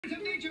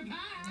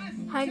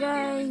Hi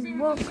guys,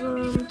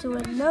 welcome to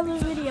another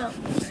video.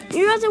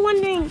 You guys are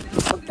wondering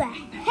what the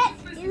heck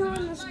is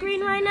on the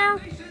screen right now?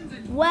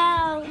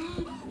 Well,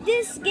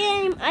 this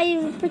game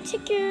I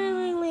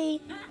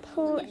particularly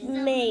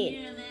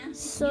made.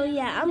 So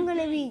yeah, I'm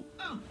gonna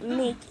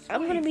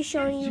be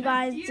showing you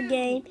guys the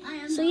game.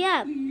 So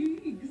yeah,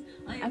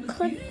 I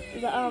clicked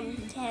the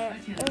tab.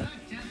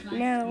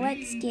 Now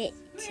let's get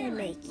to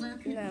making.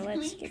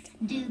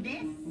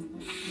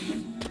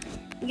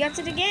 We got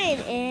to the game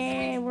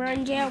and we're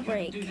on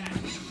jailbreak.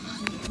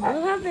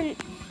 What happened?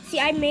 See,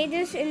 I made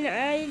this and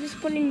I just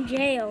put in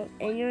jail,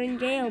 and you're in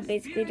jail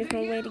basically. There's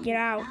no way to get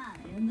out.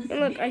 And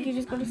look, I can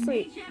just go to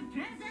sleep.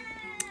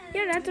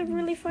 Yeah, that's a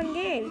really fun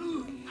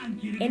game,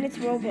 and it's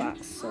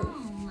Roblox. So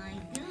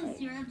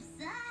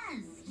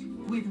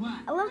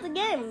I love the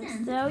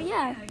game. So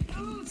yeah.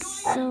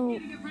 So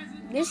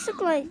this took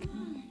like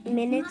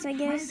minutes, I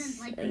guess.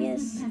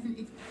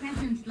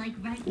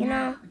 You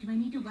know,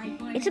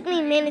 it took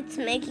me minutes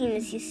making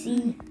this, you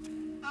see.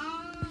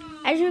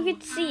 As you can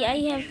see,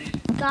 I have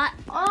got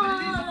all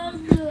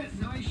of the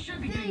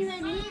things I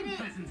needed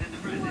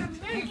for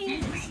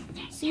making this.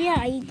 So yeah,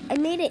 I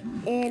made it,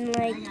 and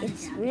like,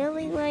 it's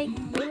really great.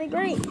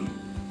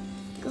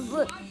 Because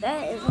look,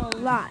 that is a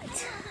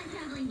lot.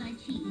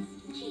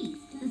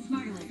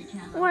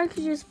 Or I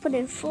could just put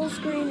in full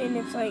screen and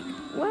it's like,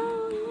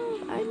 well,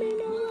 look, I made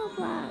a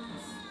Roblox.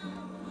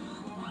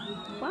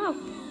 Wow.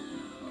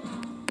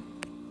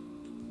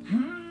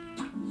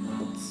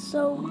 It's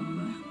so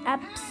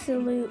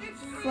absolute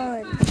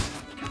fun.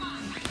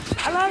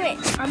 I love it.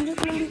 I'm just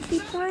going to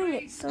keep playing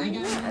it. So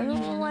yeah, I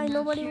don't know why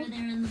nobody...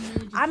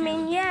 I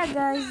mean, yeah,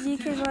 guys, you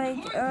can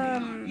like,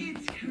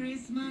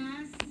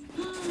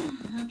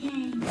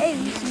 hey,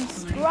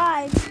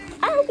 subscribe.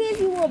 I'll give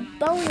you a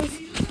bonus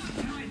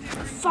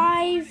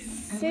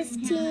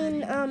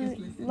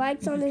 15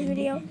 likes on this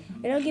video,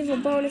 and I'll give you a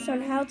bonus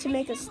on how to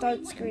make a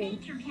start screen.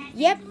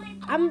 Yep,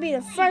 I'm gonna be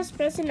the first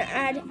person to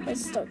add a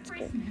start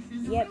screen.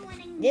 Yep,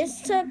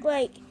 this took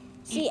like,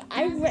 see,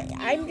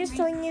 I'm just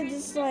telling you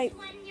this, like,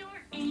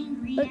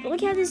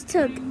 look how this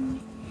took.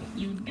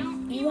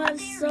 You have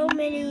so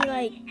many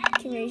like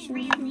creations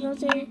you can go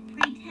to.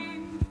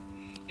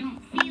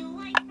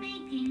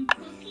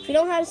 If you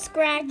don't have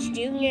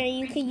scratchJr,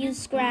 you can use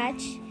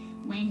Scratch.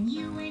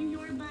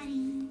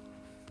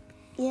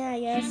 Yeah,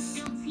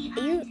 yes.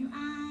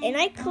 And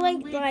I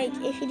clicked, like,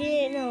 if you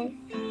didn't know,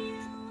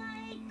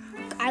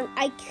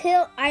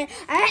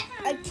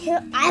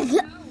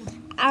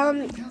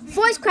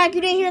 voice crack,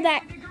 you didn't hear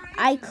that.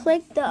 I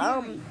clicked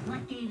the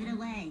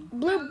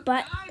blue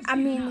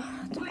button,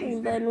 the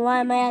green button. Why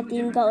am I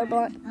acting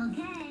colorblind?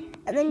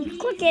 And then you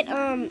click it,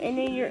 and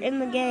then you're in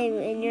the game,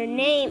 and your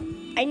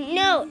name, I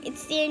know,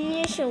 it's the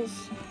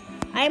initials.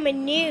 I am a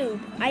noob.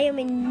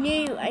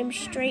 I'm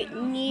straight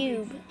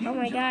noob. Oh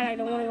my god, I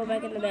don't want to go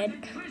back in the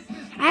bed.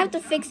 I have to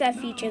fix that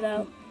feature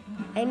though.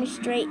 I'm a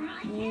straight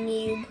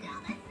noob.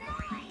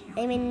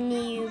 I'm a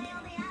noob.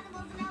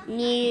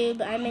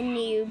 I'm a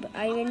noob.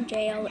 I'm in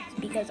jail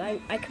because I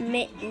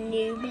commit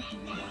noob.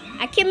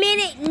 I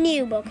committed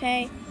noob,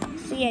 okay?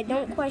 So yeah,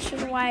 don't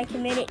question why I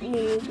committed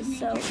noob.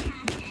 So,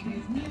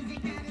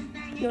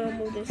 no, don't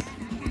move this.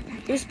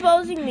 You're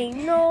exposing me.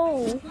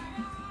 No.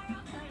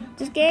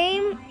 This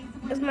game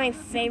is my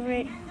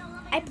favorite.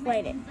 I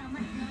played it.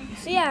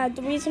 So yeah,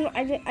 the reason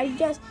I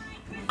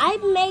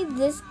made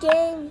this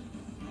game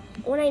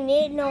when I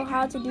didn't know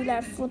how to do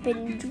that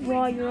flipping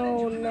draw your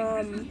own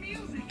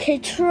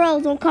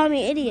controls. Don't call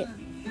me an idiot.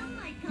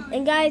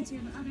 And guys,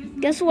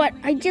 guess what?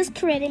 I just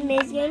created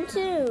Maze Game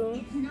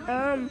too.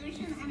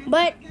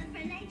 But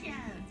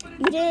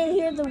you didn't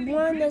hear the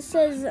one that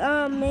says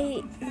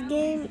Maze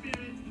Game.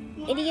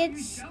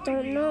 Idiots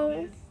don't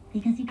know.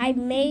 I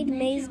made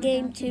Maze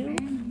Game too.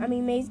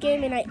 Maze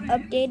Game, and I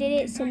updated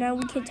it so now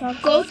we can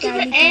talk. Go to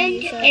the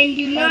end and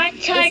do not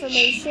touch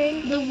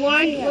the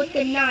one with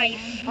the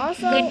knife.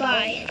 Also,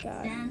 goodbye. Oh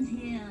my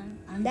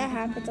God. That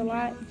happens a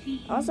lot.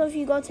 Also, if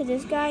you go to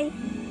this guy,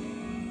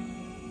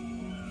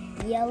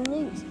 you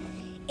lose.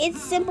 It's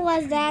simple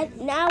as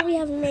that. Now we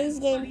have Maze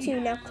Game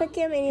too. Now click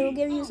him and he'll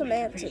give you some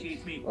answers.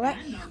 Let's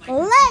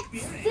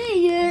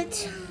see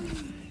it.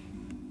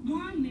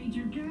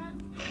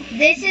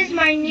 This is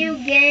my new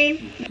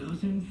game.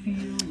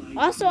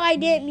 Also, I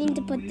didn't mean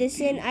to put this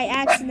in. I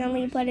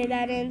accidentally put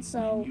that in,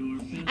 so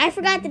I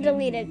forgot to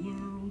delete it.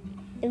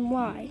 And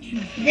why?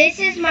 This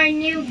is my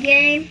new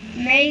game,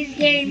 Maze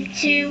Game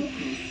 2.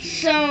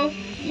 So,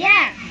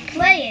 yeah,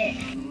 play it.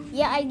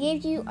 Yeah, I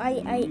gave you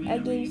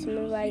some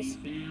advice.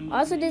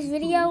 Also, this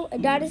video,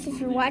 Adonis, if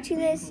you're watching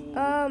this, if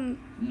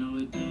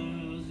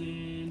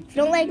you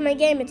don't like my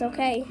game, it's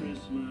okay.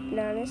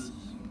 Adonis,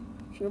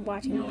 if you're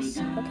watching this,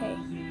 okay.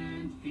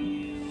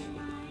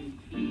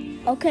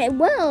 Okay,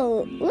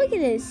 well, look at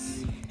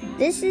this.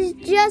 This is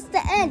just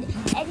the end.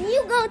 And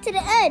you go to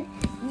the end.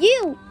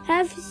 You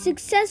have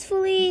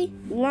successfully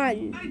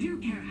won.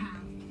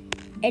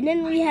 And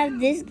then we have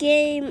this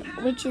game,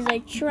 which is a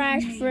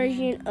trash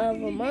version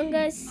of Among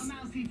Us.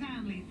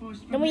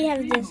 Then we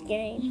have this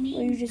game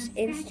where you just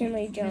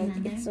instantly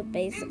jump. It's so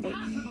basically,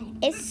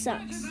 it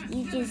sucks.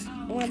 You just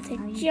want to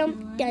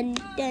jump, dun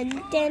dun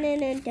dun dun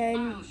dun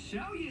dun.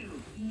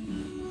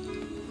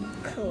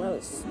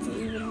 Close to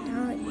even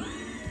done.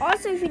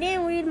 Also, if you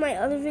didn't read my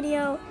other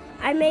video,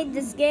 I made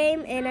this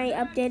game and I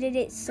updated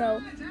it.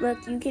 So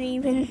look, you can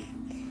even.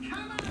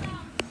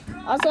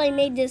 Also, I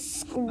made this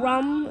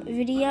scrum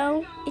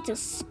video. It's a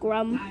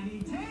scrum.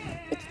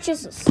 It's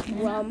just a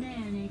scrum.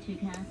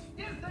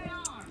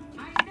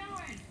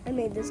 I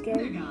made this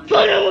game.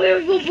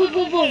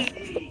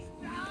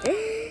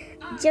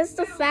 Just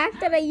the fact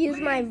that I use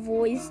my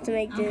voice to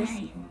make this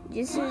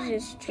is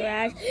just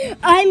trash.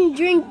 I'm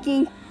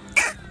drinking.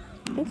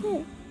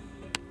 Okay.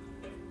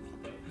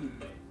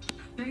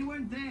 They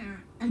weren't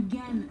there.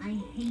 Again, I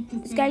hate to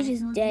this guy's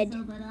just dead.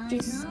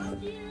 Just.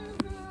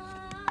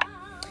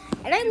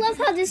 And I love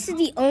how this is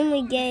the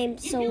only game.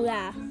 So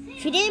yeah,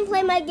 if you didn't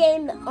play my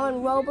game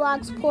on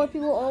Roblox, poor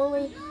people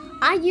only,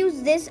 I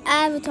use this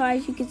avatar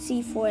as you can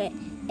see for it.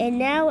 And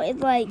now it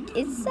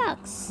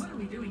sucks. What are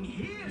we doing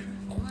here?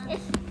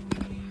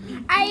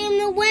 I am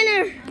the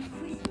winner.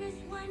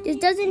 This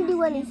doesn't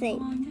do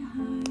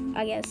anything,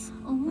 I guess.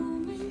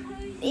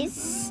 It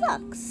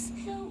sucks.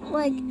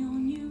 Like,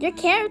 your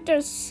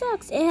character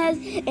sucks.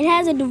 It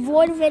has a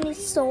devoid of any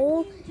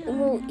soul and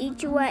will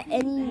eat you at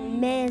any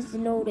man's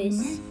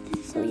notice.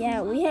 So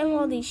yeah, we have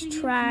all these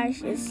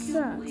trash. It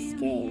sucks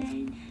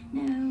games.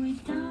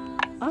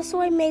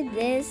 Also, I made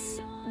this.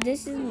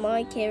 This is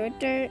my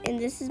character, and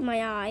this is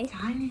my eye.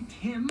 Tiny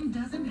Tim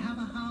doesn't have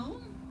a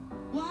home?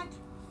 What?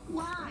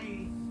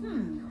 Why?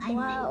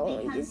 Wow, I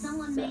think because this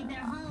someone made their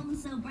home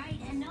so bright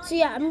and noisy. So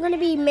yeah, I'm gonna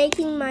be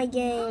making my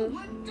game,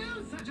 Would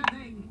do such a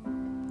thing?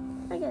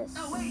 I guess.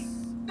 Oh wait,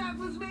 that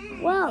was me.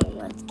 Well,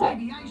 let's get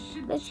Maybe I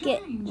should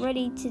change.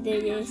 ready to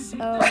do this.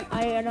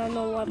 I don't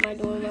know what am I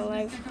doing in my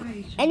life.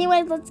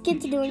 Anyway, let's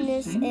get to doing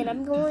this, and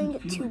I'm going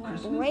to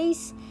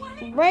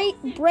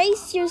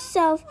brace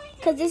yourself,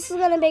 because this is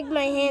gonna make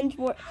my hands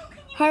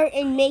hurt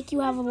and make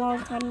you have a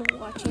long time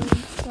watching.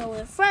 So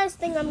the first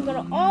thing I'm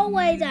gonna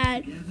always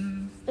add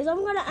is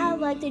I'm gonna add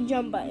like the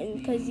jump button,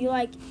 because you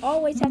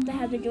always have to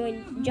have the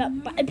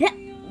jump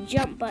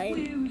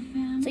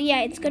button. So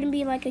yeah, it's gonna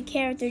be like a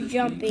character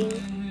jumping.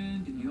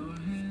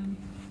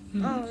 I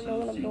don't know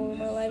what I'm doing in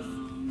my life.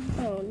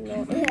 I don't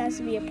know. It has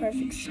to be a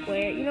perfect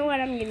square. You know what?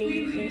 I'm gonna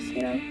use this,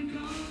 you know?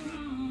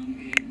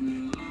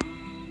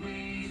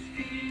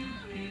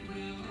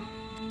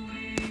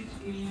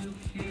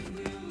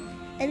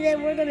 And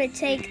then we're gonna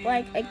take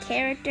like a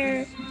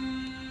character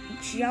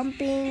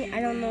jumping.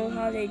 I don't know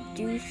how to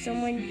do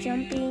someone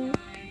jumping.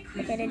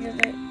 Okay, that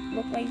doesn't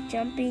look like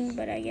jumping,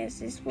 but I guess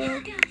this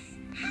will.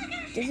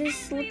 Does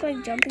this look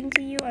like jumping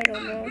to you? I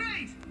don't know.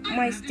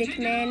 My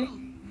stickman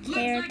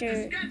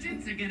character.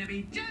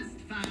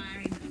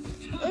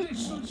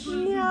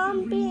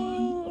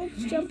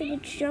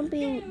 It's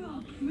jumping.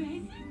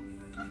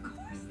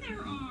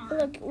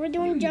 Look, we're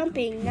doing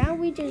jumping. Now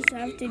we just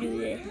have to do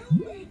this.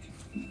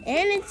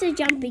 And it's a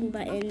jumping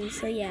button.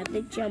 So yeah,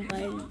 the jump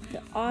button.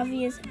 The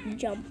obvious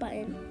jump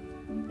button.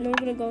 And we're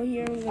gonna go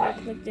here, we're gonna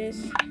click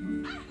this.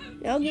 And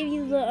I'll give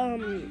you the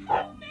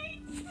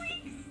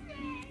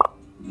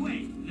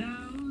Wait,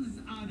 those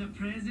are the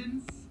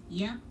presents?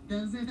 Yep,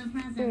 those are the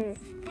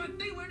presents. But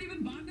they weren't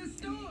even bought in a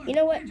store. You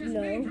know what? They're just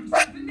No. made from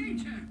stuff in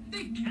nature.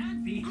 They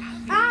can't be.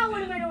 Ah,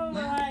 what am I doing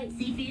right?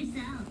 See for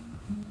yourself.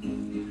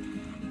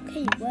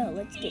 Okay, well,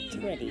 let's get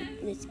ready.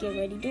 Let's get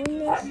ready doing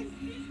this.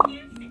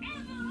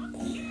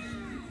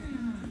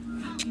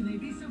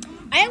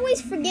 I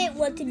always forget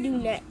what to do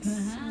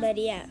next, but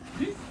yeah,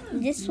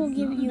 this will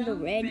give you the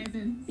red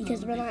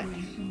because we're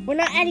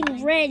not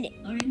adding red,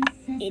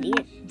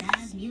 idiots.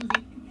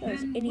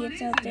 Those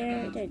idiots out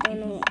there that don't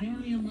know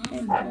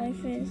what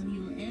life is.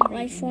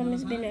 Life form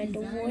has been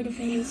devoid of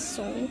any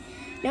soul.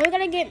 Now we're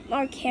gonna get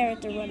our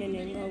character running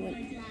and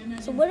going.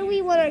 So what do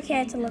we want our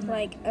character to look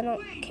like? I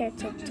don't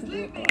character to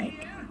look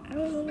like. I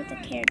don't know what the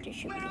character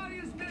should be.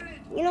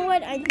 You know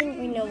what? I think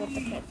we know what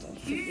the character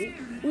should be.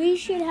 We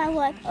should have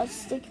like a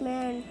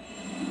stickman.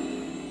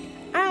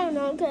 I don't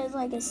know, because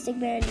like a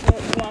stickman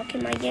won't walk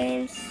in my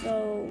game,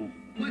 so.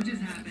 What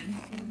just happened?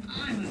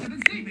 I must have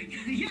been sleeping.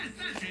 Yes,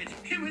 that's it.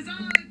 It was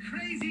all a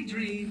crazy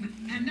dream.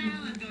 And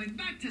now I'm going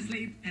back to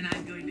sleep, and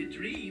I'm going to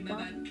dream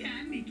about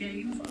candy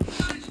canes.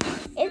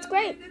 It's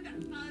great.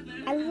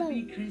 I love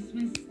it.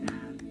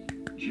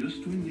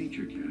 Just when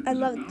nature cats I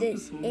love about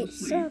this. to fall It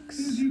asleep, sucks.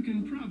 As you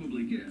can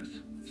probably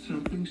guess,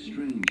 something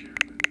strange happened.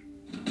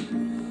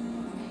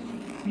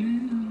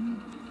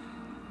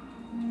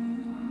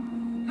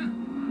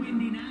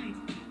 Windy night.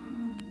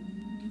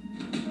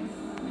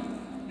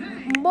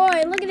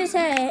 Boy, look at his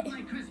head.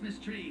 My Christmas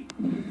tree.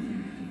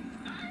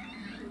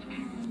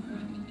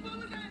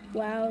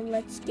 Wow,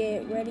 let's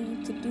get ready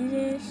to do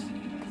this.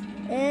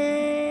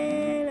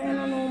 And I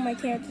don't know what my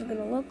character's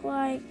gonna look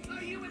like.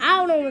 I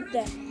don't know what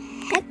the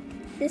heck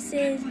this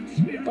is,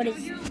 but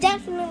it's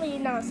definitely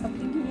not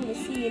something you need to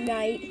see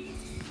tonight.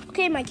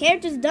 Okay, my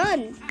character's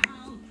done.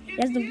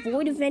 He has the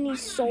void of any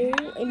soul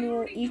and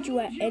will eat you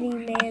at any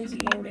man's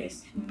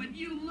notice. But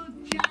you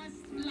look just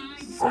like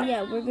So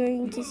yeah, we're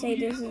going to say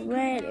this is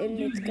red, and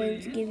it's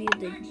going to give you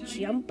the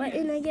jump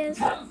button, I guess.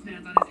 Paul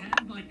stands on his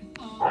head like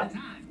all the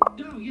time.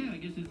 Oh, yeah, I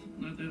guess it's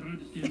not that hard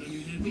to stand on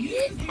your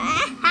head.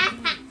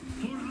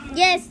 But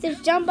Yes, the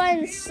jump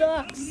button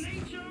sucks.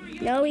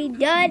 No, we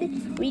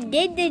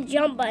did the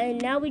jump button.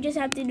 Now we just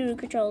have to do the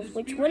controls,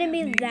 which wouldn't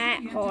be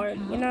that hard,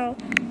 you know.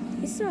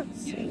 It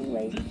sucks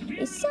anyways.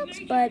 It sucks,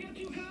 but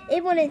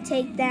it wouldn't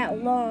take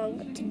that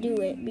long to do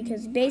it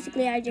because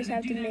basically I just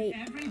have to make.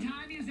 Every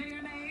time you say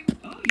your name,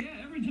 oh, yeah,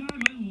 every time.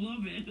 I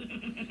love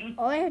it.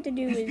 All I have to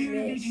do is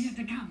spirit this. is yet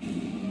to come.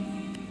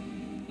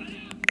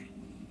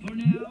 For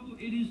now,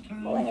 it is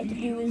time All I have to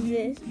do is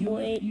this.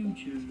 Wait.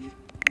 future.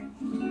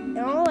 And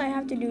all I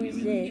have to do is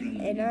this,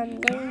 and I'm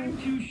going.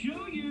 To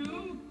show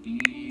you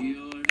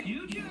your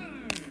future.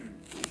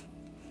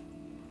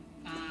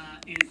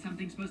 Is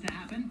something supposed to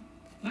happen?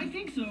 I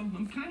think so.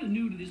 I'm kind of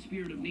new to this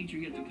spirit of nature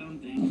yet to come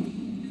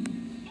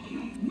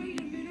thing. Wait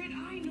a minute,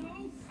 I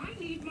know. I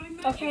need my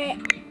magic. Okay,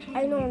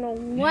 I don't know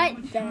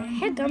what the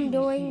heck I'm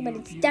doing, but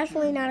it's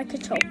definitely not a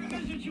control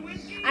pad.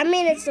 I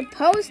mean, it's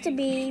supposed to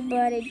be,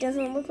 but it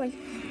doesn't look like.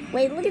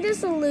 Wait, look at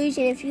this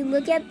illusion. If you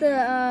look at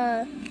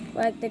the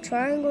like the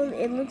triangle,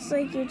 it looks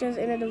like you're just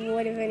in a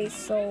void of any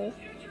soul.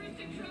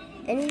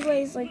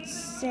 Anyways,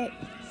 let's do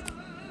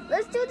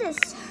this.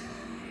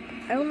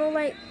 I don't know,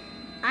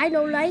 I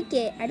don't like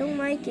it. I don't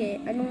like it.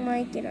 I don't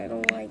like it. I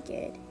don't like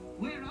it.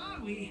 Where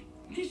are we?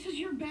 This is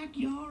your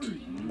backyard.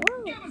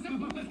 Whoa, Give us a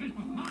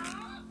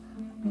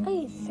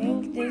I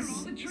think this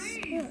all the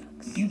trees.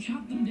 sucks. You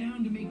chop them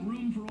down to make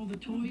room for all the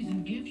toys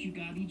and gifts you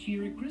got each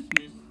year at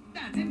Christmas.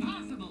 That's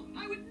impossible.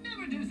 I would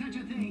never do such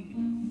a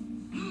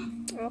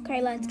thing.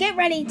 Okay, let's get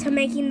ready to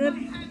making the.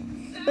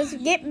 Let's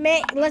get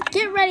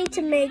ready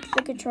to make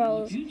the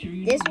controls.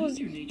 This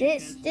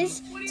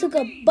took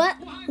a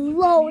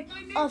buttload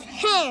of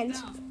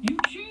hands. You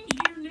changed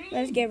your name.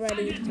 Let's get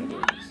ready to do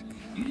this.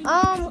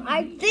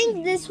 I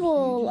think this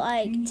will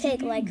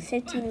take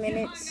 15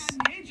 minutes.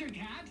 Nature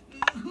cat?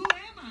 Who am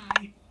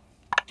I?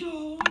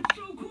 Oh, it's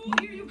so cool.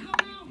 Here you come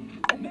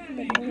out.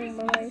 Merry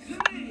Christmas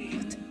to me.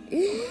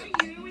 You,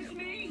 it's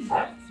me.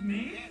 It's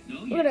me? No,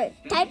 We're gonna yes,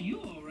 type, that's you,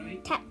 all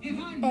right. tap, If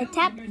I'm tap, no longer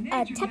tap,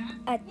 nature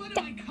cat, what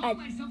do I call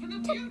myself in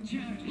the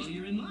future? Well,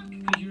 you're in luck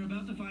because you're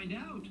about to find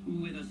out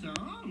with a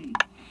song.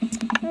 I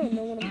don't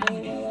know what I'm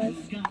doing in my life.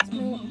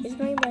 Is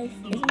my life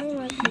the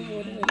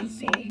void of any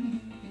soul?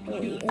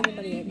 Really,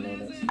 anybody had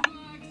noticed?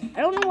 I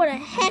don't know what the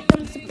heck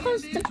I'm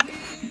supposed to.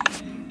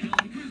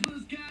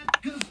 Christmas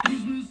cat, 'cause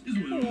Christmas is I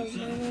when love it's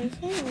my life.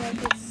 I love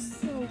it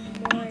so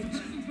much.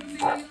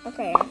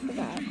 Okay, I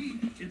forgot.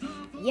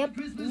 Yep,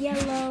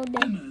 yellow.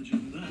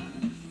 Imagine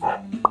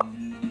that.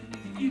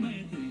 You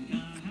may think I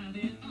have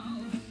it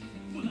all,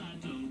 but I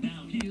don't.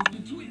 Now here's the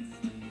twist.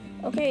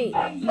 Okay,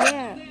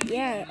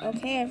 yeah,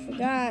 okay, I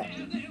forgot.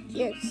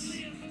 Yes.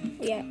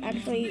 Yeah,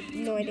 actually,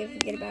 no, I didn't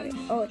forget about it.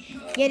 Oh,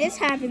 yeah, this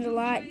happens a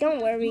lot.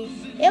 Don't worry.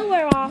 It'll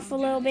wear off a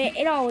little bit.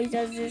 It always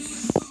does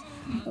this.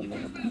 Oh, my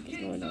God, is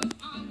going on?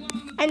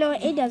 I know,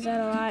 it does that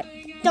a lot.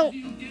 Don't.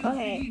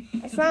 Okay,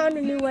 I found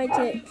a new way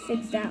to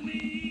fix that.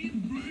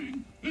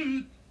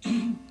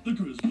 The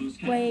Christmas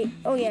cat. Wait,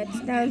 oh yeah, it's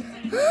down.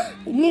 I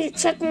need to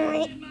check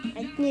my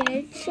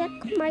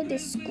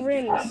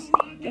scrims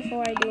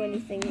before I do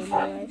anything in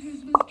my life.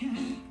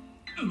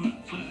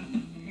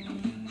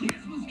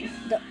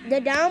 The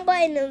down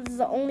button is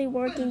the only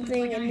working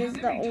thing, and this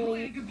is the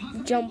only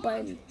jump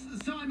button.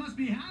 So I must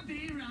be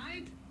happy,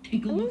 right?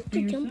 Take a I look want for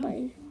the jump yourself.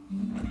 button.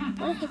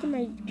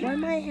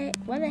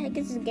 Why the heck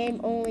is this game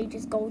only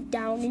just go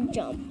down and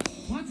jump?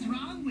 What's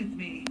wrong with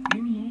me?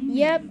 You're lonely.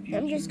 Yep,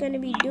 I'm just gonna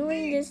be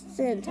doing this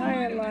the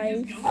entire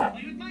life. Go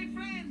play with my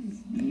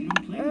friends. You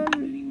don't play with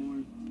them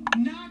anymore.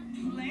 Not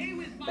play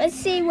with my Let's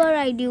see what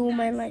I do with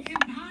my life.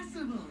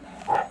 Impossible.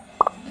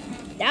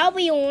 That'll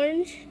be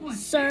orange,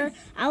 sir.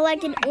 I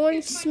like an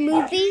orange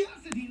smoothie.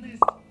 Curiosity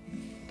list.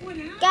 What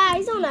happened?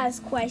 Guys, don't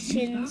ask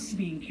questions. Stop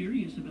being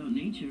curious about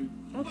nature.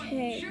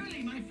 Okay.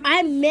 Surely my friends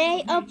I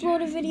may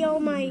upload a video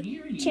on my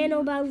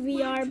channel about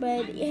VR,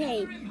 but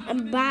hey,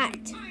 I'm a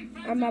bot.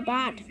 I'm a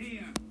bot.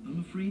 here. I'm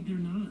afraid they're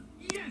not.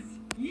 Yes,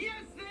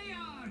 yes they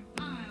are.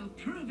 I'll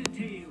prove it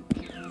to you.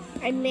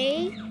 I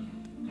may.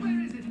 Where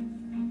is it?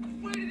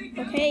 Where did it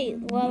go? Okay,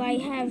 well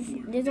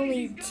there's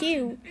only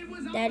two It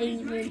was that always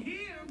even. right here.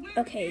 Where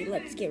Okay,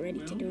 let's get ready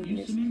to do You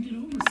this. cement it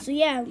over. So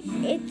yeah,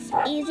 it's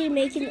easy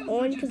making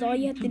orange because all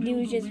you have to do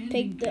is just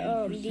pick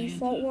the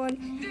default one,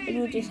 and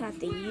you just have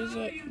to use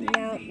it.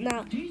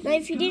 Now,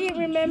 if you didn't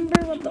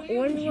remember what the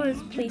orange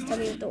was, please tell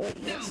me what the orange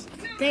was.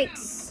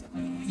 Thanks.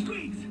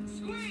 Squeaks,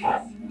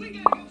 squeaks. We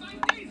gotta go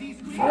find Daisy,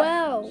 Squeaks.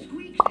 Well,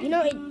 you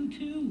know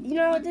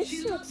this She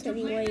sucks loves to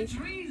play with anyways.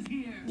 trees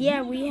here.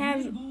 Yeah, we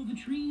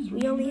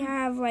only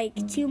have like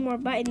 2 more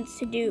buttons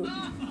to do.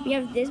 We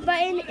have this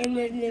button and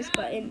then this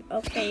button.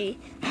 Okay,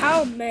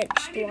 how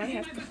much do I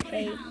have to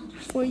pay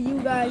for you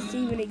guys to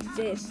even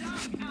exist?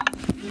 Thank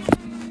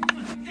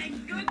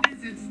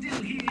goodness it's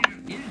still here.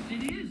 Yes,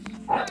 it is.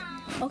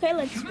 Okay,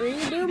 let's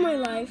redo my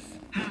life.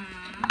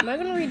 Am I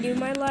gonna redo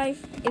my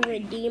life and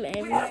redeem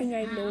everything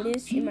I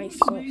noticed in my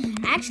soul?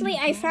 Actually,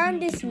 I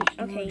found this.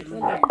 Okay,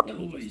 let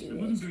me just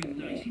do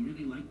this.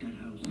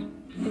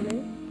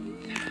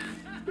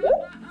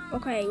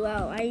 Okay,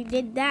 well, I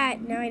did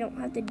that. Now I don't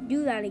have to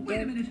do that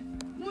again.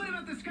 What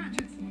about the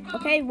scratches?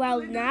 Okay,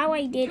 well, now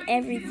I did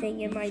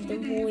everything in my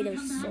devoid of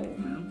soul.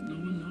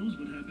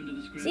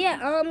 So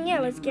yeah,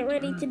 let's get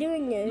ready to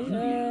doing this.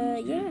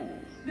 Yeah.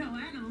 No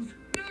animals,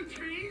 no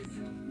trees,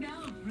 no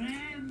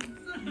friends.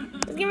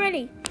 Let's get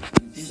ready.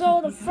 So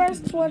the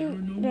first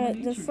one,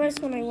 the first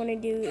one I want to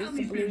do is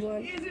the blue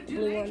one.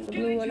 The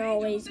blue one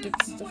always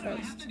gets the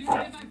first.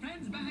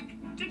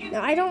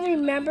 Now I don't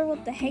remember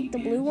what the heck the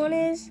blue one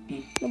is.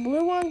 The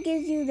blue one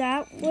gives you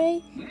that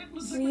way.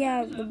 So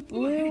yeah, the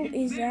blue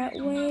is that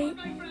way.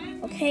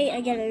 Okay,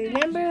 I gotta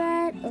remember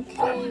that.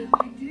 Okay.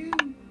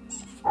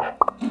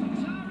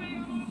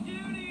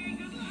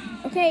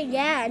 Okay,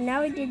 yeah,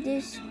 now I did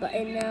this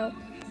button now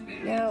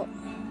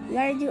we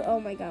gotta do, oh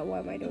my god, why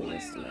am I doing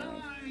this to my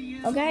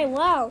life? Okay,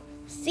 wow.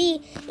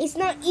 See, it's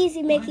not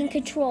easy making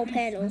control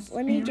panels.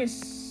 Let me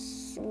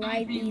just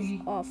slide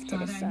these off to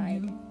the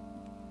side.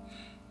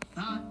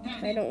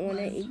 I don't want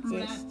to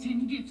exist.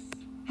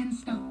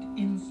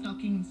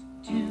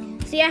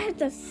 See, I have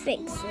to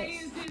fix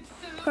this.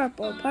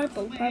 Purple.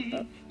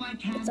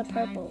 It's a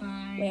purple.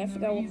 Wait, I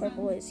forgot what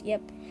purple is.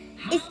 Yep.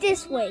 It's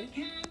this way,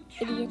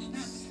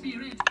 idiots.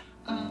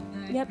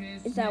 Yep,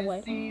 it's that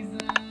way.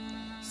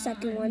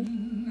 Second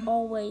one,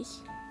 always.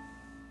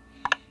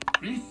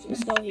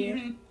 Let's go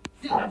here.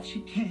 Don't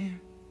you care?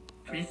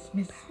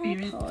 Christmas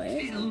spirit,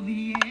 fill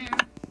the air.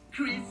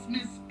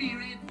 Christmas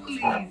spirit,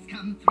 please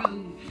come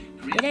through.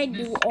 Did I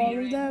do all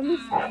of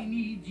them? I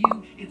need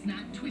you. It's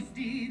not twisted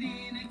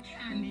in a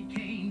candy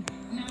cane.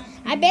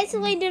 I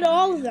basically did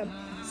all of them.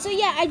 So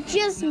yeah, I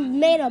just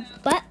made a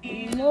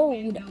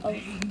buttload of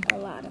a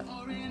lot of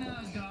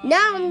them.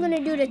 Now I'm gonna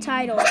do the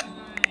title.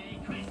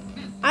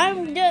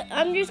 I'm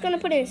just gonna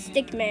put in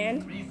Stick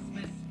Man.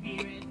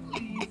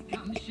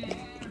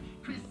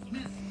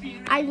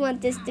 I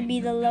want this to be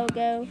the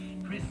logo.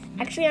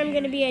 Actually, I'm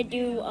gonna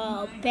do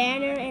a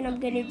banner and I'm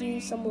gonna do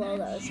some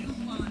logos.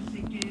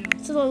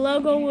 So the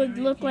logo would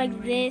look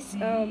like this.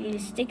 The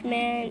Stick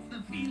Man.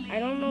 I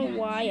don't know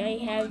why I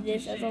have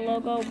this as a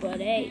logo,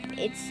 but hey,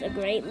 it's a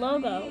great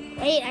logo.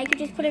 Wait, I could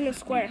just put in a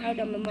square. How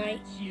dumb am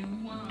I?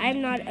 I'm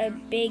not a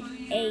big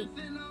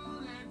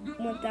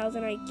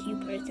 1000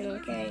 IQ person,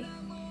 okay?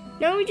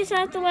 Now we just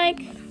have to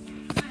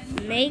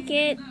make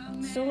it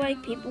so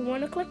people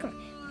want to click on it.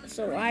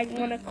 So I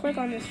want to click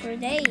on this for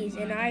days,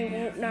 and I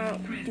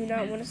do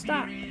not want to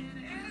stop.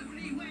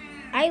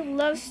 I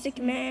love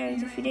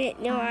Stickmans. If you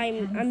didn't know,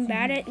 I'm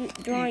bad at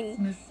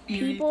drawing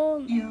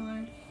people.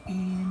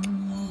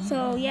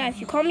 So yeah, if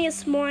you call me a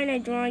smart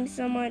at drawing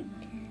someone,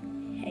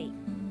 hey,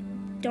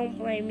 don't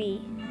blame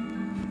me.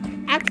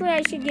 Actually,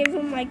 I should give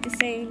him the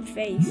same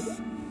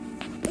face.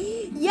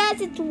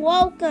 Yes, it's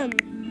welcome.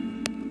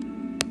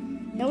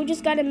 Now we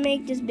just gotta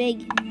make this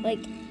big,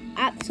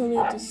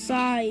 absolute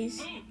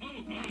size.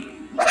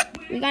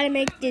 We gotta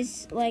make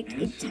this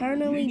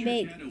eternally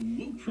big.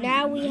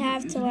 Now we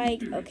have to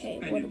okay,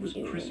 what do we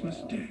do?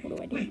 What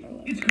do I do with my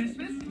life?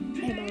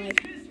 Hey, my life.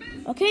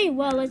 Okay,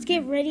 well, let's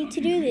get ready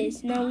to do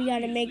this. Now we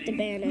gotta make the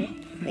banner.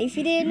 If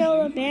you didn't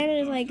know, the banner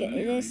is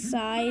this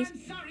size.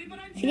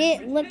 If you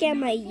didn't look at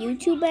my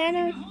YouTube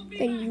banner,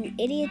 then you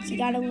idiots, you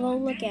gotta go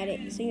look at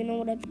it so you know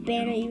what a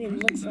banner even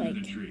looks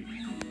like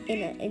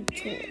in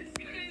tool.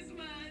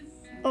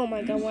 Oh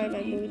my god, why am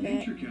I moving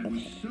that? Okay. I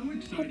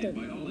have to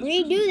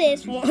redo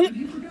this one.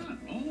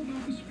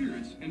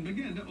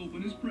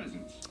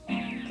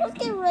 Let's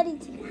get ready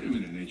to. Wait a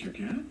minute, Nature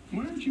Cat.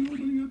 Why aren't you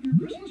opening up your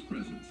Christmas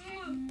presents?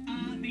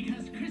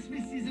 Because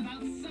Christmas is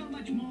about so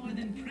much more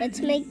than presents. Let's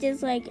make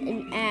this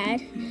an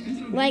ad.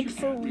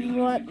 For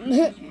what?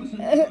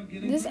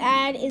 This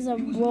ad is a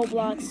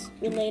Roblox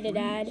related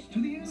ad.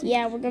 So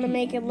yeah, we're gonna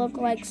make it look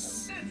like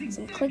some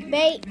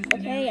clickbait.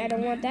 Okay, I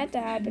don't want that to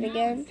happen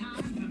again.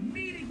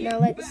 Now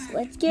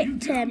let's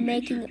get to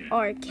making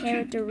our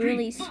character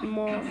really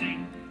small.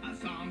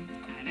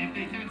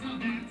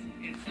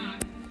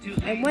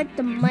 I want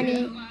the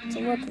money to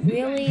look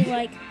really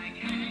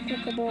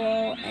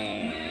clickable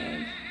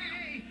and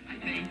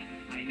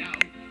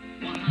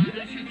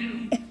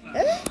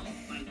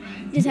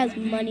just has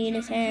money in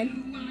his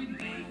hand.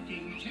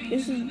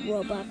 This is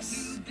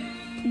Robux.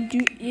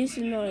 This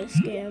is not a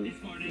scam.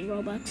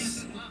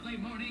 Robux.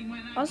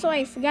 Also,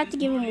 I forgot to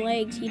give him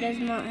legs. He does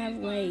not have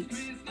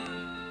legs.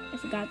 I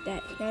forgot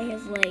that. Now he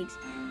has legs.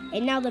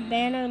 And now the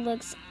banner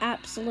looks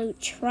absolute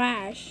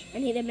trash. I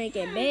need to make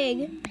it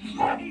big.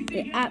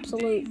 The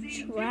absolute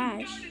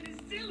trash.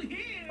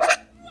 Whoa,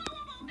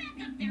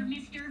 back up there,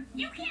 mister.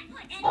 You can't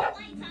put any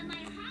lights on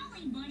my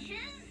holly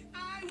bushes.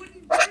 I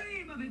wouldn't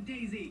dream of it,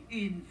 Daisy.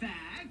 In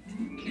fact,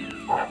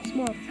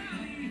 Small.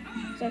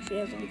 It's actually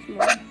has to be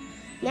small.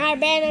 Now our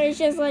banner is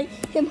just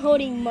him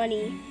holding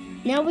money.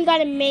 Now we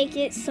gotta make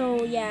it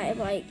so yeah,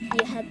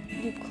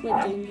 you click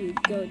and you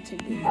go to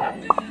the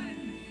banner.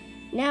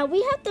 Now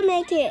we have to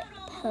make it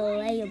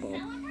playable.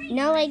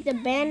 Now, like, the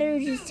banner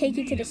just take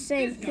you to the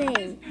same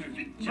thing.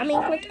 I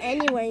mean, click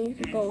anywhere and you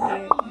can go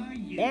here.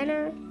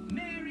 Banner.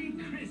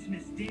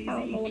 I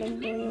don't know what I'm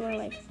doing in my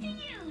life.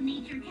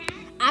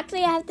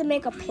 Actually, I have to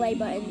make a play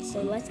button,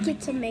 so let's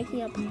get to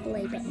making a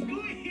play button.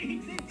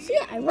 See,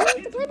 I really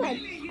like the play button.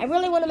 I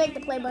really want to make the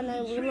play button. I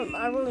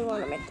really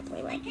want to make the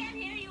play button.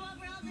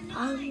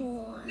 I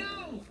want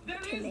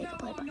to make a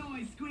play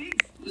button.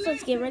 So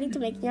let's get ready to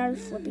make our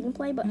flipping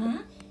play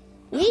button.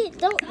 We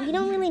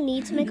don't really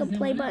need to make a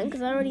play button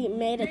because I already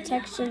made a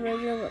texture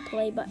version of a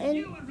play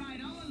button.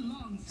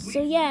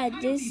 So yeah,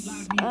 this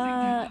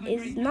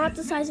is not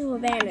the size of a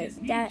banner.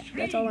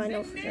 That's all I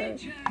know for sure.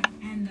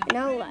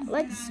 Now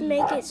let's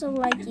make it so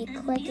like you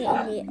click it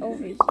and get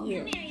over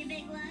here.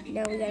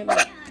 Now we gotta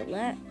make the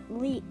left,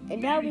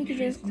 and now we can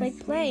just click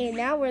play, and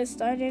now we're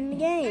starting the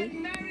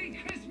game.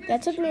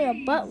 That took me a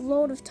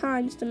buttload of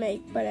times to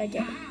make, but I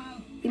did.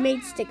 We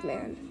made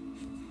Stickman.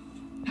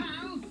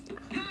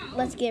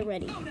 Let's get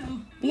ready.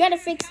 We gotta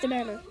fix the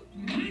banner.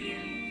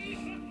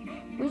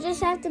 We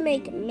just have to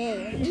make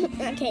man.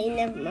 Okay,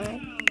 never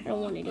mind. I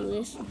don't want to do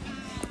this.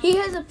 He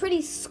has a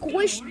pretty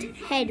squished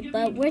head,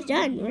 but we're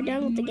done. We're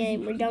done with the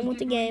game. We're done with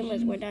the game.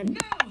 We're done.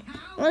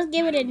 Let's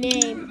give it a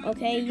name,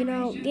 okay? You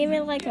know, give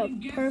it like a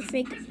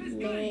perfect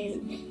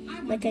name.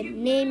 Like a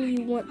name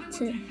you want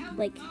to,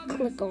 like,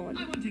 click on.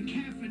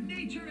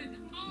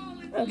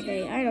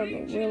 Okay, I don't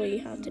know really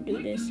how to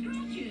do this.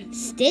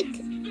 Stick.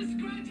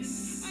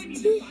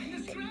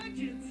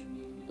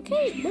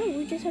 Okay, no,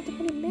 we just have to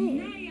put a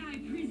name.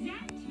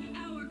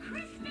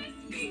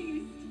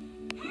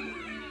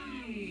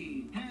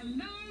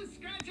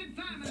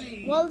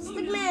 Well, the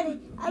Stickman.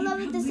 I love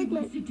it, the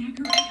Stickman.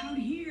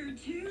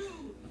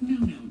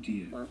 No,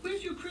 dear.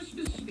 Where's your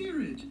Christmas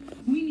spirit?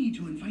 We need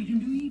to invite him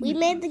to eat. We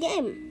made the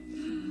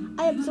game.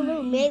 I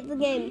absolutely made the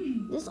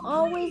game. This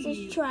always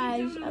is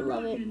trash. I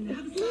love it.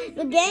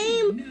 The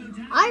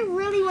game, I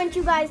really want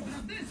you guys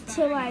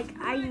to like,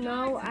 I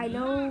know.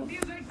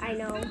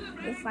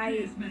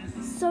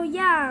 So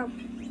yeah,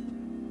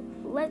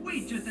 let's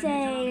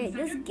say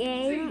this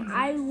game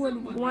I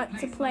would want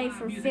to play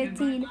for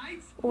 15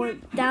 or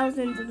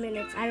thousands of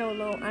minutes. I don't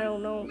know.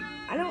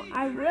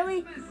 I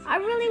really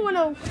want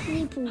to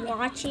keep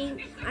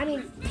watching.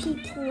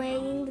 Keep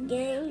playing the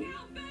game.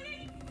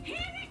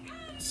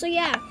 So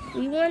yeah,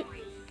 we want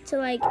to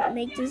like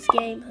make this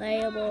game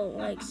playable,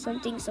 like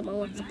something someone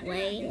wants to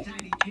play.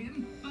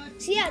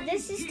 So yeah,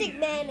 this is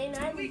Stickman, and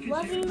I'm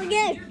loving the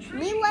game.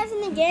 Me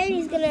loving the game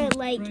is gonna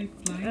like,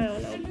 I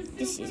don't know.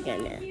 This is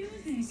gonna.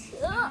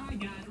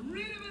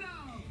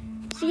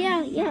 So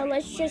yeah,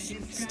 let's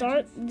just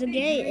start the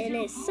game, and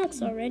it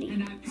sucks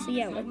already. So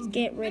yeah, let's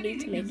get ready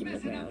to making the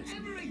grounds.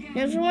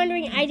 Now if you're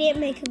wondering, I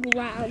didn't make a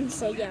ground,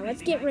 so yeah,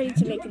 let's get ready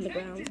to making the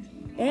grounds.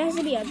 It has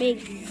to be a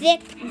big,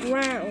 thick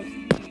ground.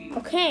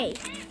 Okay.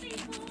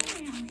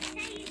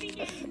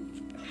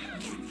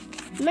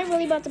 Am I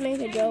really about to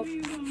make a joke?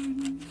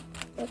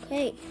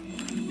 Okay.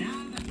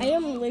 I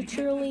am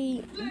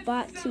literally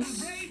about to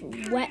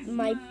sweat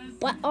my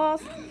butt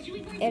off,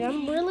 and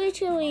I'm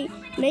literally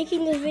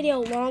making this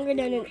video longer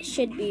than it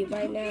should be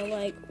right now.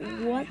 Like,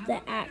 what the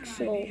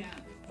actual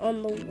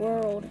on the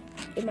world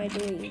am I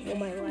doing with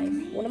my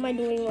life? What am I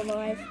doing with my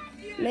life?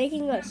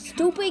 Making a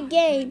stupid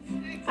game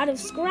out of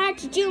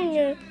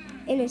scratchJr,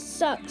 and it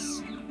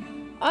sucks.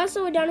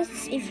 Also,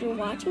 Adonis, if you're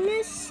watching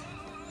this,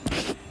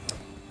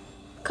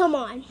 come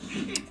on,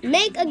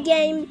 make a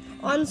game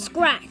on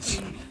Scratch.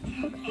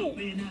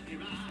 Okay.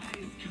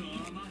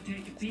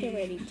 Let's get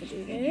ready to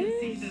do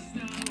this.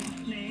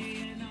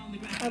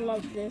 I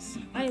love this.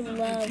 I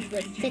love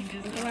the thick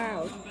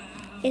ground.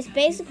 It's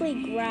basically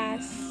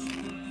grass.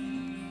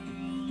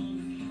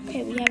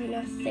 Okay, we have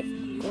enough thick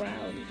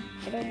ground.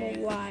 I don't know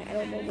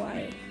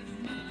why.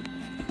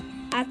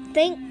 I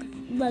think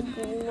the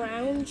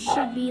ground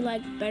should be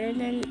like better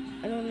than,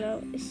 I don't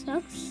know, it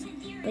sucks.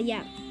 But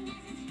yeah.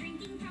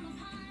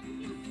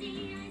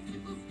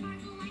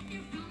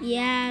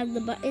 Yeah,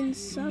 the buttons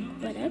suck,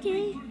 but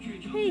okay.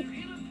 Hey.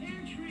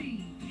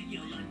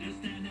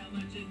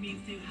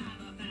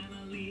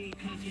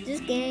 This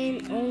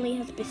game only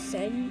has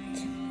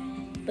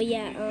 %. But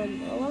yeah, I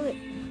love it.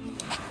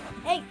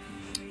 Hey.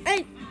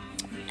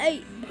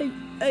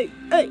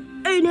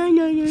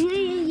 No.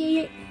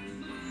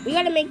 We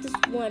gotta make this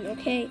one,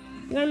 okay?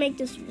 We gotta make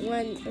this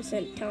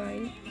 1%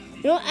 time.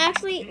 You know,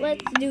 actually,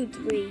 let's do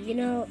 3. You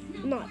know,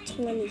 not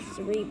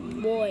 23,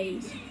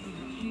 boys.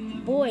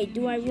 Boy,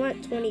 do I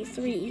want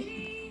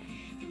 23.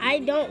 I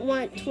don't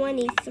want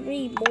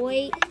 23,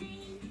 boy.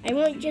 I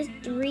want just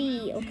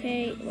 3,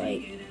 okay?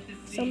 Like,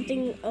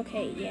 something,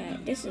 okay, yeah,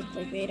 this is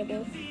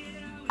debatable.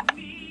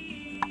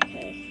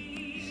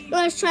 Okay.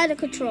 Let's try the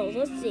controls,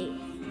 let's see.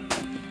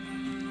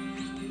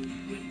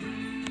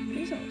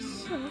 These all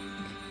suck.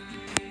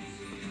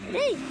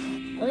 Hey,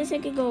 at least I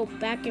could go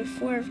back and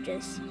forth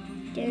just.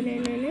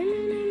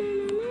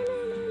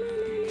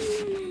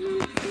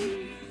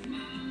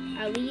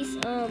 At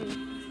least,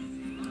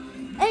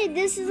 hey,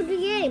 this is a good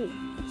game.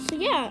 So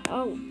yeah,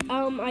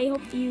 I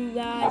hope you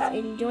guys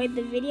enjoyed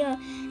the video,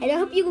 and I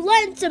hope you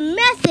learned some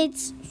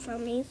methods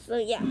from me. So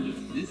yeah,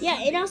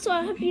 and also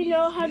I hope you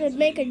know how to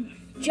make a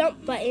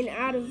jump button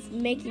out of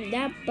making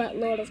that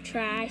buttload of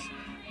trash.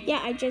 Yeah,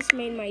 I just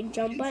made my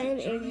jump button,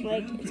 and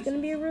like it's gonna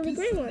be a really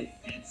great one.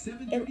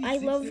 And I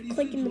love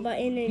clicking the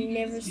button and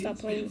never stop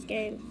playing this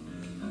game.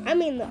 I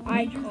mean the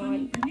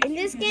icon in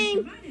this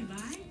game,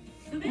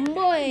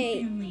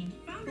 boy.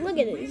 Look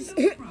at this.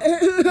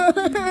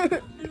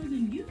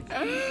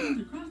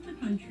 Across the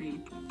country,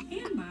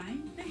 and by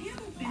the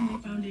Hamill Family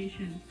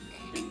Foundation,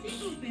 the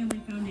Single Family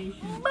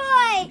Foundation.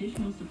 Boy,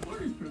 Additional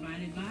support is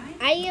provided by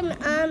I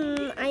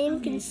am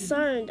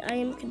concerned. I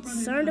am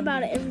concerned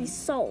about every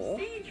soul.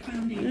 Sage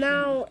Foundation.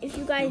 Now, if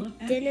you guys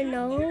didn't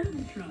know,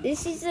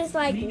 this is just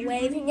like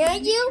waving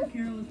at you.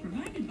 Carol is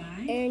provided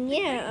by And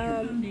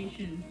yeah,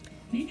 Foundation.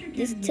 Nature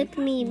this took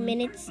me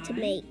minutes to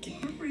make.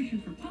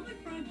 Corporation for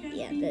Public Broadcasting.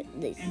 Yeah,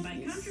 this And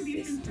by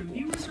contributions from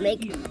viewers to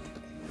make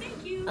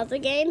Thank you. other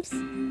games.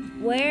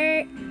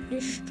 We're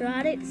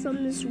distracted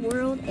from this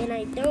world, and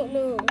I don't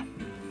know.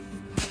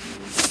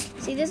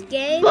 See this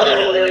game?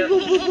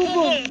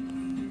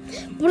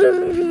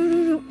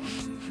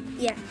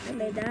 Yeah, I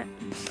made that.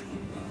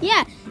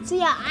 Yeah, so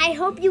yeah, I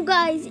hope you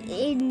guys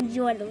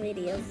enjoy the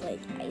videos. Like,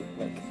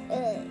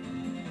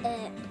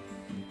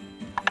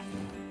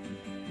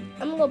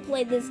 I'm gonna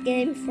play this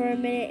game for a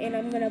minute, and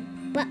I'm gonna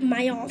butt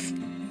my off.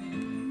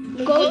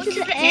 Go to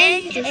the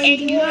end and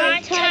do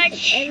not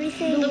touch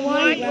everything the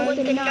one with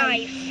the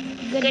knife.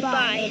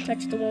 Goodbye. Don't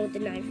touch the one with the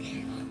knife.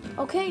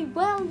 Okay,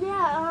 well,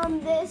 yeah,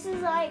 this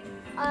is like,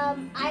 I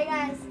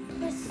guess,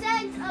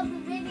 percent of the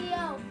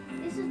video.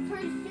 This is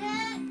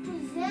presents.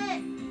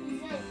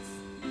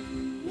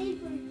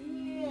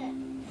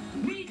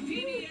 Meet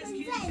PBS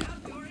Kids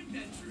Outdoor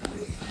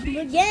Adventures.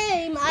 The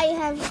game I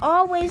have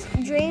always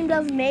dreamed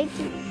of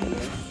making.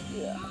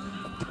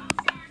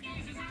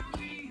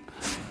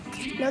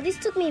 Now, this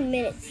took me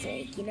minutes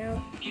sake, you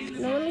know.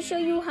 Now, let me show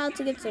you how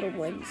to get to the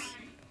woods.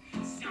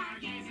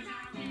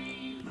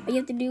 All you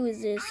have to do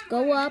is this.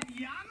 Go up.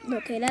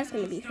 Okay, that's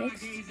going to be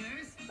fixed.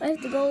 All you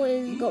have to go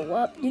is go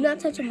up. Do not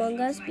touch Among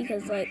Us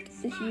because, like,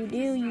 if you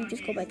do, you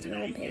just go back to your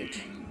home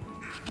page.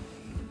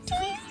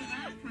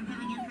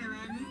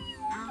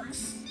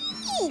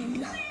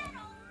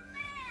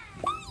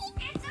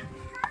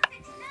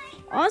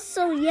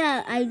 Also,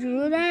 yeah, I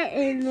drew that,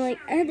 and like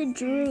I had to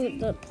draw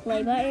the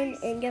play button,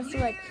 and guess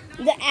what?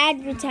 The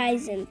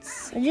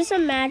advertisements. So just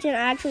imagine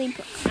I'm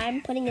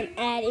putting an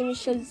ad, and it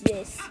shows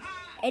this,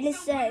 and it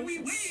says,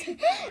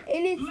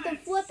 and it's the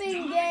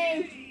flipping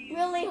game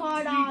really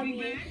hard on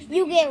me.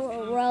 You get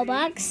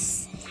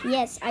Robux.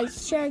 Yes, I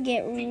sure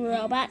get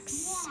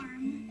Robux.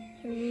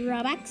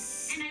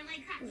 Robux.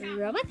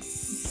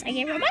 I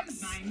get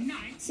Robux.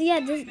 So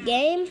yeah, this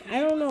game, I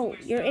don't know.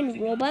 You're in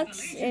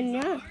Robux, and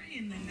yeah.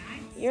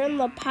 You're in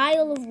the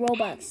pile of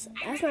Robux.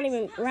 That's not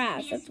even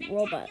grass, that's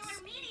Robux.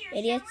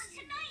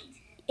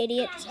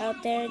 Idiots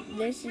out there,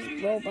 this is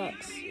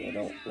Robux. You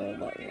don't know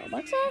what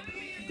Robux are?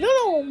 You don't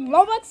know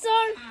what Robux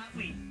are?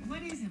 Wait,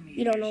 what is it?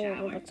 You don't know what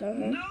Robux are,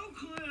 huh? No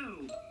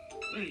clue.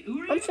 Wait,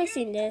 who are I'm you?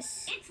 fixing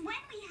this. It's when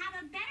we have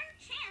a better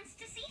chance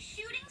to see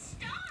shooting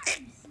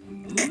stars.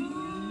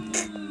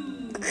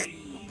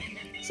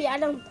 See, I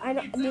don't,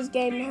 this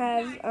game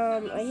has,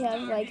 I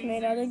have, like,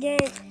 made other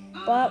games,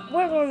 but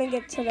we're going to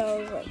get to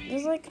those, like,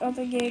 there's, like,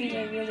 other games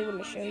I really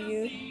want to show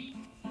you.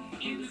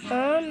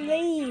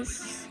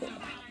 These.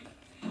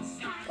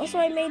 Also,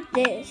 I made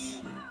this.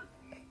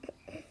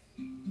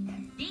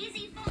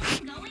 Daisy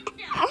phone going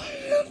down.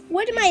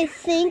 What am I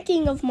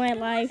thinking of my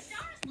life?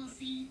 Stars we'll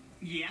see.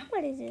 Yep.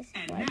 What is this?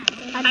 And What?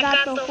 now, I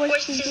got the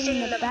horses in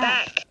the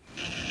back.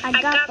 I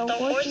got the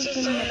horses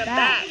in the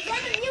back.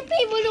 You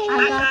people don't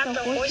I got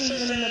the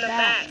horses in the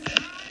back.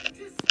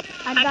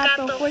 I got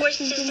the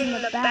horses in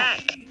the back.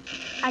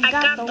 I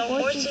got the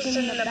horses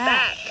in the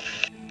back.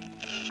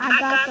 I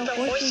got the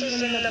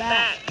horses in the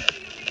back.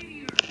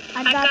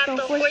 I got the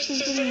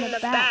horses in the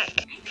back.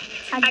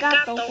 I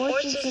got the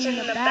horses in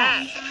the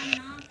back.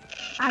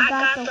 I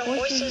got the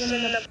horses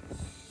in the back.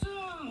 so,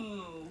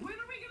 when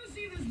are we going to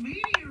see this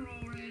meteor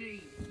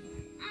already?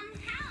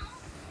 How?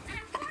 An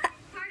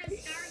important part of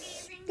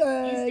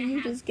stargazing is You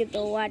just get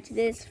to watch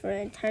this for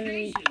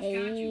eternity. Patience,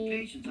 got you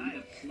patience. I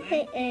have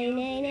Hey,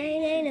 plenty.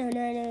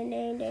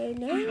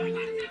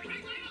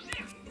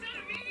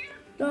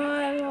 no.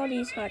 I have all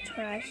these hot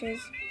trashes.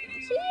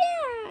 So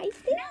yeah, I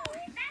think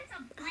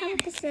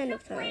that's a 100%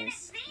 of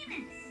times.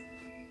 famous.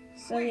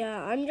 So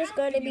yeah, I'm just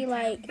going to be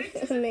like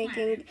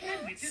making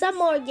some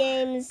more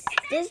games.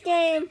 This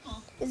game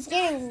is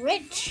getting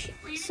rich.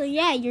 So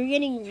yeah, you're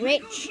getting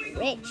rich.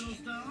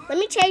 Let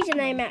me change the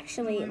name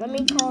actually. Let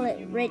me call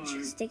it Rich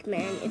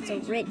Stickman. It's a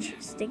Rich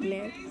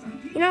Stickman.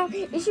 You know,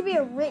 it should be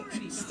a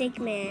Rich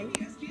Stickman.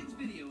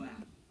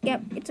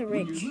 Yep, it's a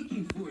Rich.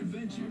 Looking for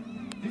adventure?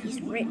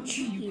 He's rich.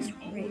 He's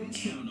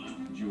rich.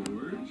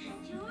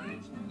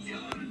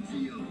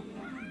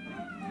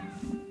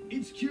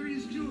 It's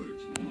Curious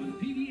George on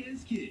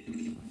PBS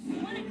Kids.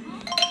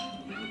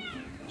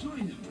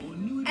 Join them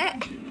on new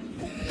adventure.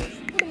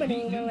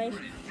 doing with my life?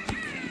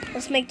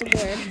 Let's make the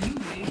word.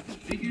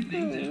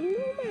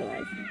 My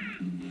life.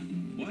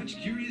 Watch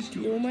Curious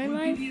Doing my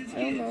life?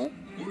 I don't know.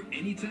 or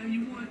anytime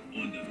you want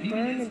on the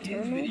Burn PBS Kids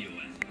Eternal? video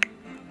app.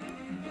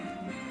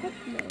 Heck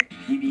no.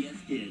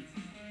 PBS Kids.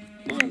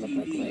 Doesn't look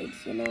like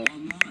legs, you know.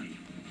 Online.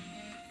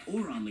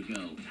 Or on the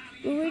go.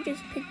 We would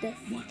just pick the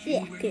Watch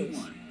anywhere you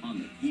thickest. want on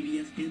the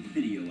PBS Kids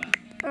video app.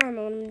 I don't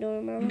know what I'm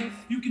doing with my life.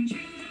 You can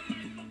change your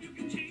life, you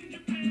can change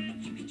your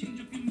past, you can change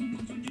your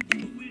feelings when you do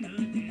a winner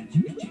dance.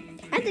 You can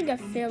change I think a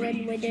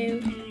feeling would do.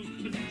 the world,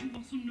 but you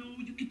also know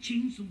you can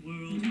change the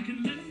world. You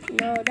can let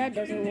it No, that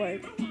doesn't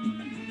work.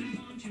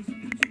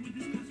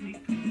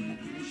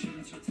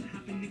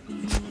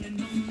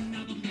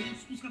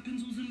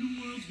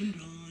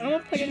 I'm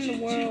gonna put in the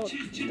world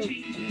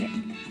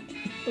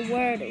the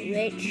word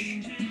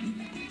rich.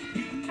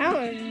 I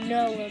don't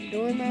know what I'm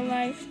doing in my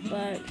life,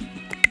 but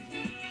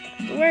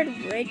the word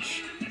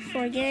rich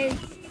for a game.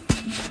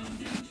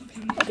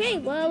 Okay,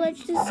 well,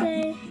 let's just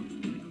say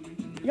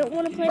you don't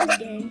want to play this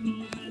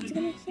game. What's it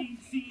gonna say?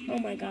 Oh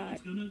my god.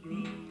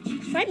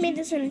 If I made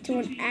this into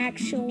an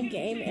actual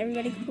game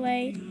everybody can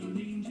play,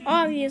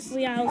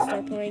 obviously I'll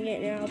start playing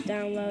it and I'll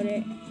download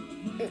it.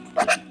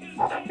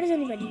 How does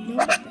anybody know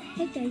what the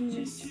heck that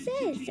even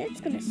says?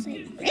 That's gonna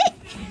say rich.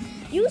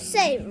 You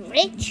say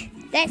rich.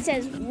 That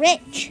says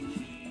rich.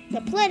 Now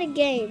play the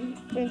game.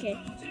 Okay.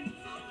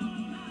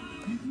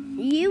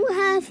 You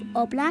have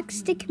a black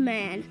stick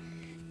man,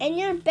 and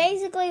you're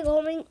basically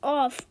going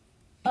off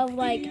of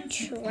like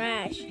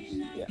trash.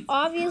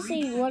 Obviously,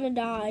 you want to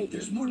die. You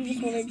just want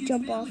to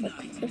jump off a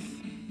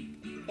cliff.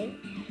 And,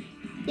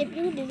 yep,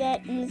 you can do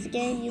that in this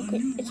game. You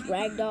could. It's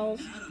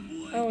ragdolls.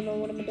 I don't know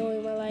what I'm doing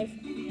in my life.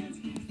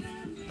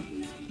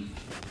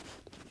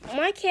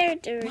 My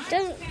character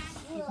doesn't.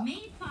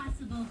 Made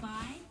possible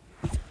by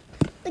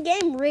The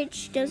game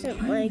Rich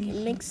doesn't like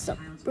mix up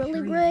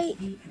really great.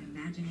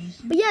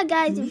 But yeah,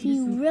 guys, if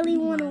you really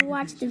want to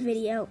watch the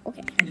video,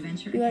 okay,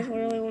 you guys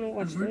really want to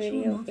watch the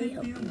video, I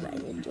hope you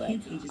guys enjoy.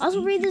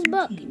 Also read this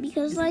book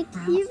because like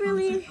you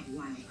really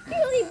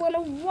want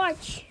to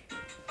watch.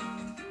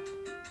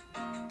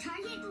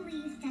 Target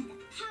believes that the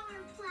power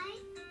of play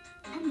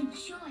and the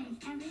joy of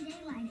everyday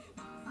life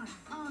are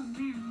all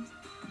around.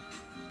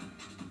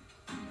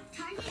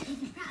 Target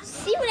is a proud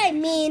See what I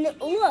mean?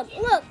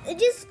 Look,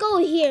 just go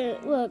here.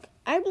 Look,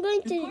 I'm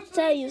going to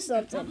tell you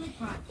something.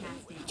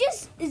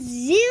 Just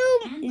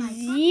zoom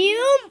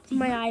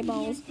my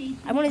eyeballs.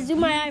 I want to zoom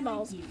my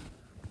eyeballs.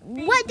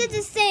 What does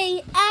it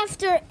say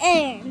after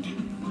and?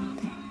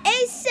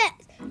 It says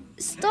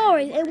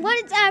stories. And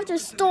what is after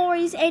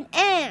stories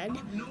and?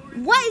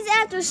 What is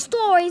after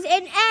stories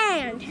and?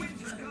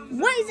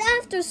 What is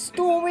after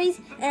stories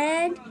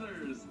and?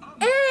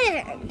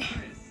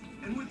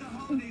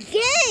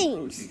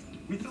 Games.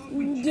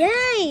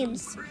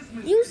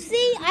 You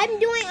see,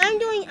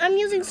 I'm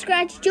using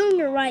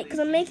scratchJr, right? Because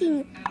I'm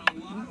making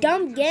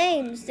dumb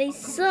games. They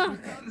suck.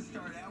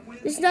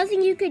 There's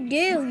nothing you could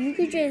do. You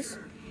could just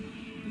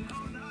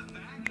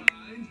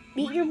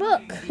beat your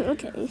book.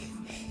 Okay.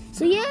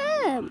 So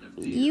yeah,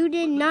 you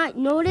did not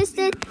notice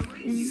it.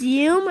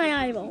 Zoom my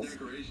eyeballs.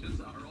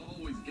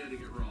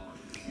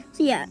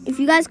 So yeah, if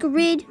you guys could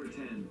read,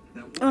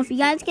 or if you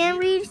guys can't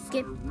read,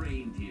 skip.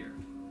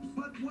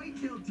 But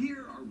white-tailed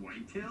deer are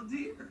white-tailed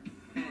deer.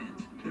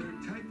 And they're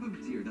a type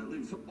of deer that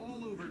lives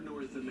all over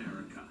North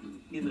America.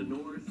 In the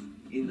north,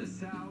 in the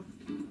south,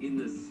 in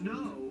the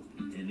snow,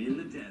 and in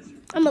the desert.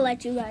 I'm gonna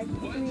let you guys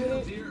read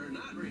White-tailed it. deer are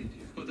not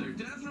reindeer, but they're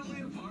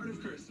definitely a part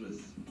of Christmas.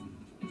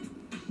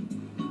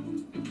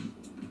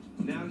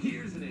 Now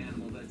here's an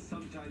animal that's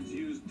sometimes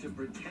used to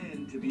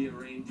pretend to be a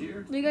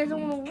reindeer. You guys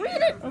don't want to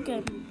read it?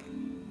 Okay.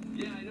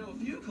 Yeah, I know a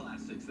few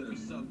classics that have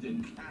subbed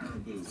in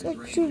caribou as So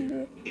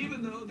reindeer,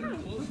 even though they're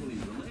closely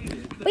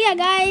related. But yeah,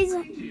 guys,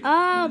 Hey,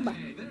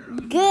 they're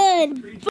a good.